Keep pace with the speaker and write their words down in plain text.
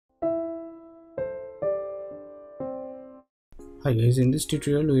Hi guys, in this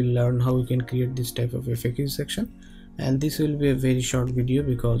tutorial we will learn how we can create this type of FAQ section, and this will be a very short video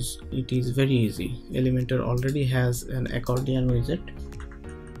because it is very easy. Elementor already has an accordion widget,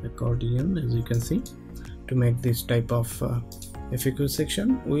 accordion, as you can see. To make this type of FAQ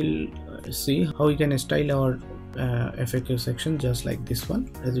section, we'll see how we can style our FAQ section just like this one.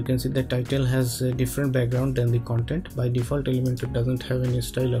 As you can see, the title has a different background than the content. By default, Elementor doesn't have any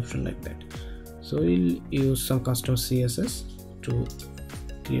style option like that, so we'll use some custom CSS to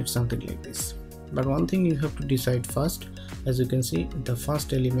create something like this. But one thing you have to decide first. As you can see, the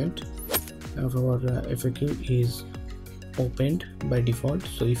first element of our FAQ is opened by default,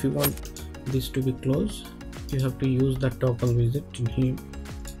 so if you want this to be closed, you have to use the toggle widget in here.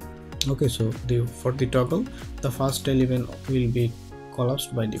 Okay, so for the toggle, the first element will be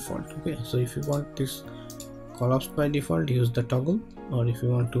collapsed by default. Okay, so if you want this collapsed by default, use the toggle, or if you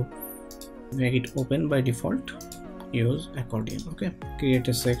want to make it open by default, use accordion. Okay, create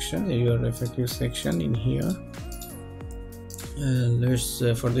a section, your FAQ section in here. Let's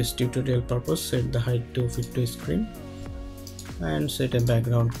for this tutorial purpose set the height to fit to screen and set a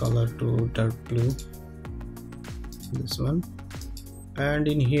background color to dark blue, this one. And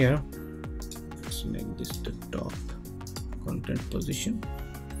in here, let's make this the top content position.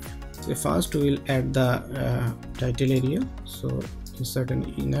 So first we will add the title area. So insert an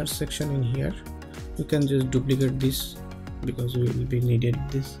inner section in here. You can just duplicate this because we will be needed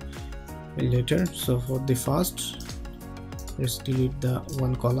this later. So for the first, let's delete the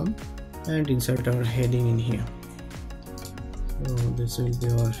one column and insert our heading in here. So this will be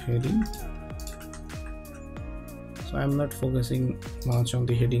our heading. So I'm not focusing much on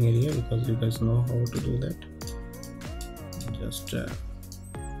the heading area because you guys know how to do that. Just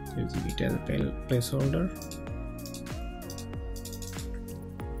using it as a placeholder.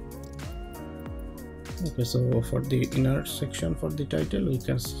 Okay, so for the inner section for the title, we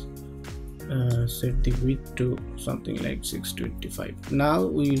can set the width to something like 625. Now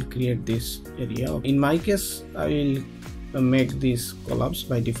we will create this area. In my case, I will make this collapse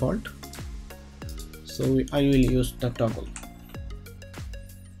by default, so I will use the toggle.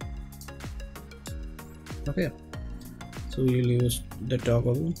 Okay, so we will use the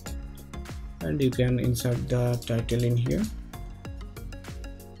toggle, and you can insert the title in here.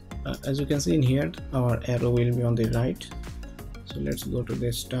 As you can see in here, our arrow will be on the right, so let's go to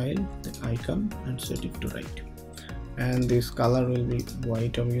the style, the icon, and set it to right. And this color will be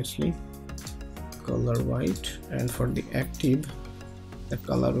white, obviously, color white. And for the active, the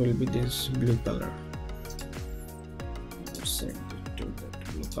color will be this blue color. Let's set it to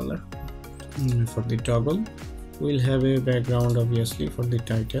that blue color. For the toggle, we'll have a background, obviously, for the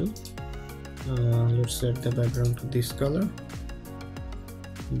title. Let's set the background to this color.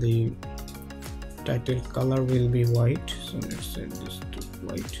 The title color will be white, so let's set this to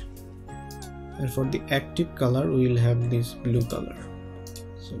white. And for the active color, we will have this blue color,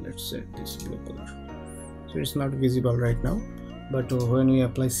 so let's set this blue color. So it's not visible right now, but when we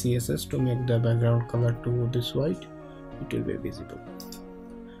apply CSS to make the background color to this white, it will be visible.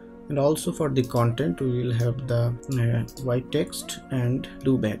 And also for the content, we will have the white text and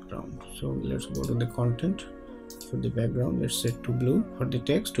blue background. So let's go to the content. For the background, let's set to blue. For the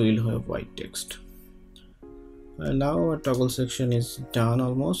text, we will have white text. Now our toggle section is done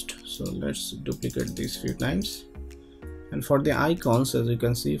almost, so let's duplicate this few times. And for the icons, as you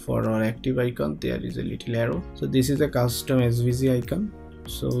can see, for our active icon, there is a little arrow. So this is a custom SVG icon,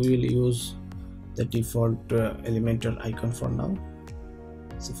 so we will use the default Elementor icon for now.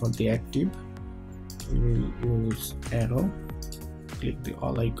 So for the active, we will use arrow. Click the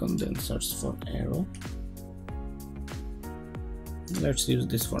all icon, then search for arrow. Let's use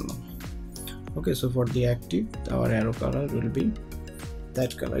this for now. Okay, so for the active, our arrow color will be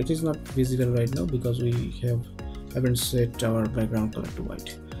that color. It is not visible right now because we haven't set our background color to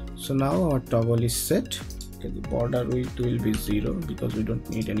white. So now our toggle is set. Okay, the border width will be 0 because we don't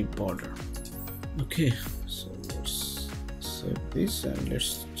need any border. Okay, so let's save this and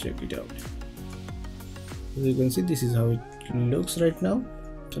let's check it out. As you can see, this is how it looks right now.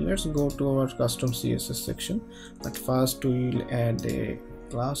 So let's go to our custom CSS section, but first we will add a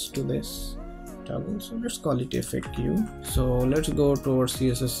class to this toggle. So let's call it FAQ. So let's go to our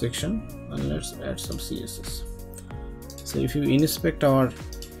CSS section and let's add some CSS. So if you inspect our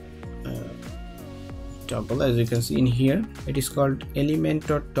toggle, as you can see in here, it is called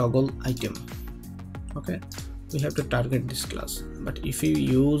Elementor toggle item. Okay, we have to target this class, but if you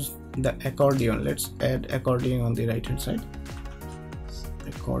use the accordion, let's add accordion on the right hand side.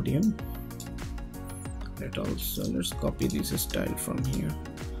 Accordion. Let's copy this style from here,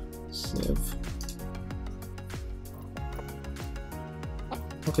 save.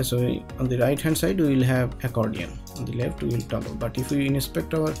 Okay, so on the right hand side we will have accordion, on the left we will toggle. But if we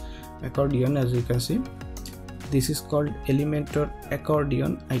inspect our accordion, as you can see, this is called Elementor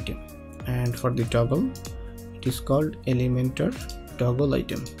accordion item, and for the toggle it is called Elementor toggle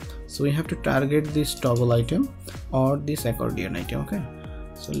item. So we have to target this toggle item or this accordion item. Okay,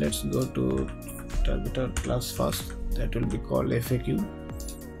 so let's go to target our class first, that will be called FAQ,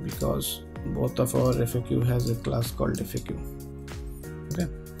 because both of our FAQ has a class called FAQ. Okay,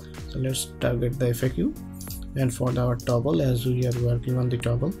 so let's target the FAQ, and for our toggle, as we are working on the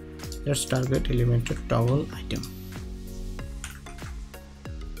toggle, let's target Elementor toggle item.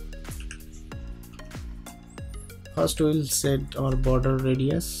 First we will set our border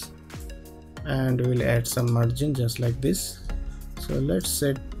radius and we will add some margin just like this. So let's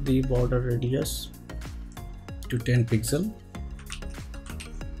set the border radius to 10 pixel.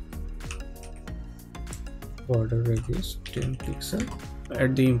 Border radius 10 pixel.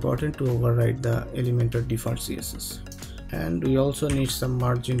 Add the important to override the Elementor default CSS. And we also need some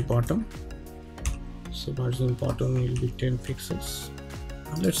margin bottom. So margin bottom will be 10 pixels.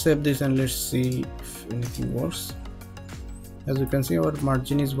 Let's save this and let's see if anything works. As you can see, our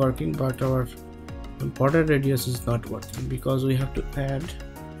margin is working, but our border radius is not working because we have to add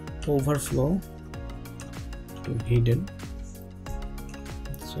overflow to hidden,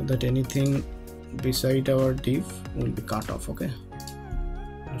 so that anything beside our div will be cut off. Okay,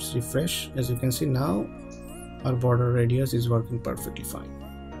 let's refresh. As you can see, now our border radius is working perfectly fine.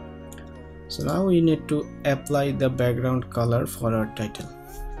 So now we need to apply the background color for our title.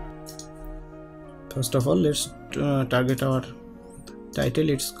 First of all, let's target our title.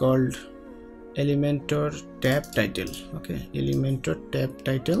 It's called Elementor tab title. Okay, Elementor tab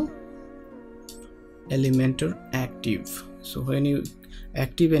title, Elementor active. So when you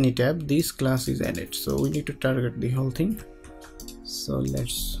active any tab, this class is added. So we need to target the whole thing. So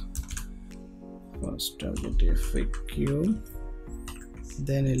let's first target FAQ,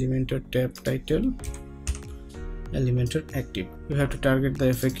 then Elementor tab title, Elementor active. You have to target the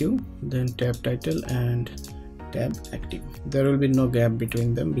FAQ, then tab title and tab active. There will be no gap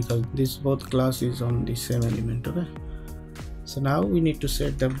between them because this both class is on the same element. Okay, so now we need to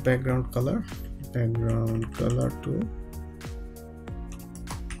set the background color to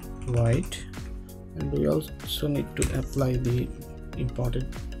white, and we also need to apply the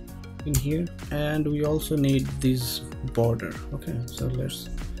important in here, and we also need this border. Okay, so let's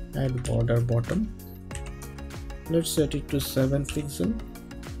add border bottom. Let's set it to 7 pixel,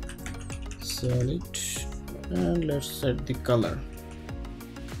 solid, and let's set the color,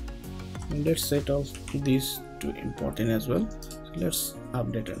 and let's set all these to important as well. So let's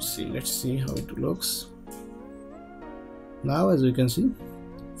update and see. Let's see how it looks. Now as you can see,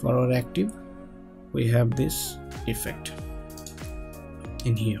 for our active we have this effect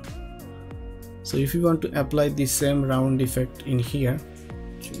in here. So if you want to apply the same round effect in here,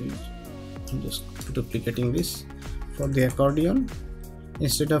 I'm just duplicating this. For the accordion,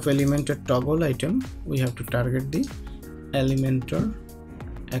 instead of Elementor toggle item, we have to target the Elementor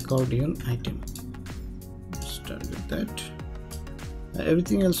accordion item. Let's target that.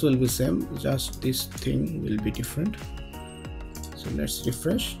 Everything else will be same, just this thing will be different. So let's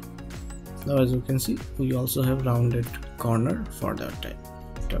refresh. Now as you can see, we also have rounded corner for that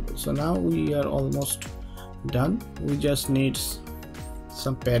toggle. So now we are almost done. We just need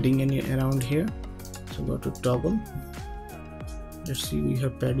some padding around here. So go to toggle. Let's see, we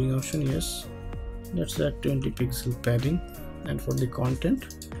have padding option. Yes, let's add 20 pixel padding, and for the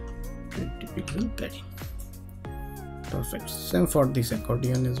content 20 pixel padding. Perfect. Same for this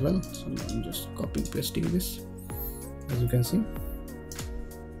accordion as well. So I'm just copy pasting this. As you can see,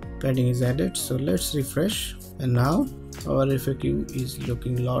 padding is added. So let's refresh, and now our FAQ is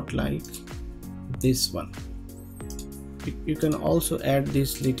looking a lot like this one. You can also add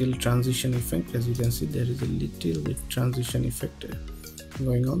this little transition effect. As you can see, there is a little bit transition effect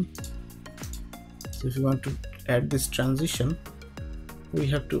going on. So if you want to add this transition, we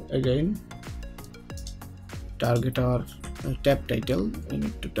have to again target our tab title. We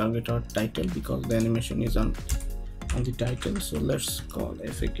need to target our title because the animation is on the title. So let's call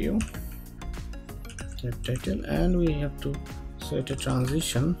FAQ tab title, and we have to set a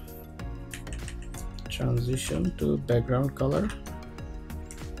transition to background color,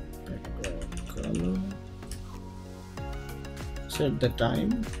 set the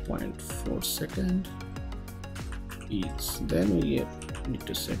time 0.4 second each. Then we need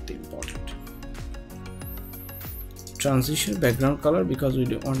to set the important transition background color because we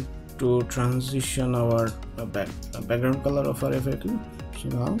don't want to transition our background color of our FAQ. So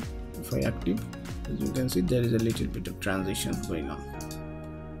now if I active, as you can see, there is a little bit of transition going on.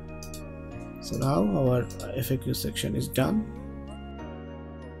 So now our FAQ section is done.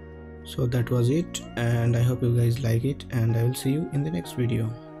 So that was it, and I hope you guys like it, and I will see you in the next video.